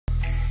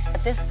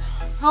that this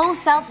whole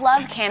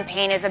self-love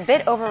campaign is a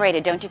bit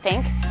overrated, don't you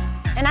think?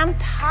 And I'm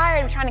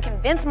tired of trying to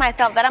convince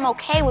myself that I'm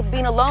okay with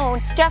being alone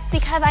just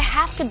because I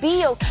have to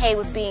be okay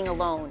with being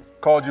alone.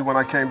 Called you when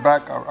I came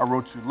back. I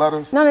wrote you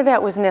letters. None of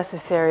that was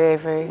necessary,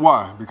 Avery.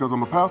 Why? Because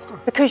I'm a pastor?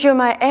 Because you're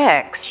my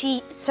ex.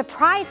 She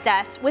surprised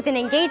us with an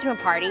engagement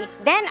party,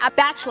 then a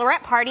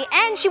bachelorette party,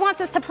 and she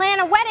wants us to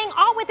plan a wedding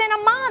all within a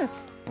month.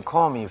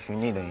 Call me if you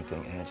need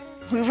anything, Angie.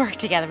 We work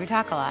together, we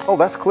talk a lot. Oh,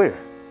 that's clear.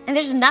 And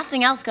there's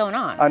nothing else going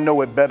on. I know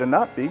it better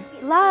not be.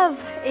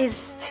 Love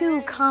is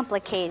too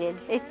complicated.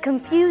 It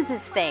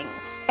confuses things.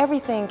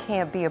 Everything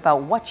can't be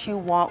about what you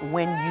want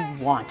when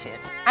you want it.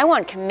 I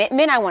want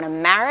commitment, I want a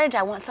marriage,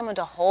 I want someone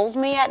to hold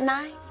me at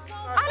night.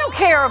 I don't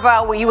care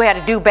about what you had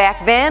to do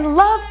back then.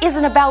 Love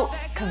isn't about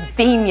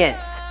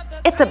convenience.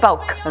 It's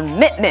about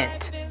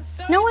commitment.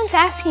 No one's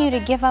asking you to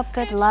give up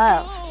good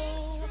love.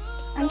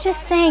 I'm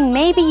just saying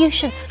maybe you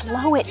should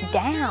slow it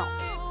down.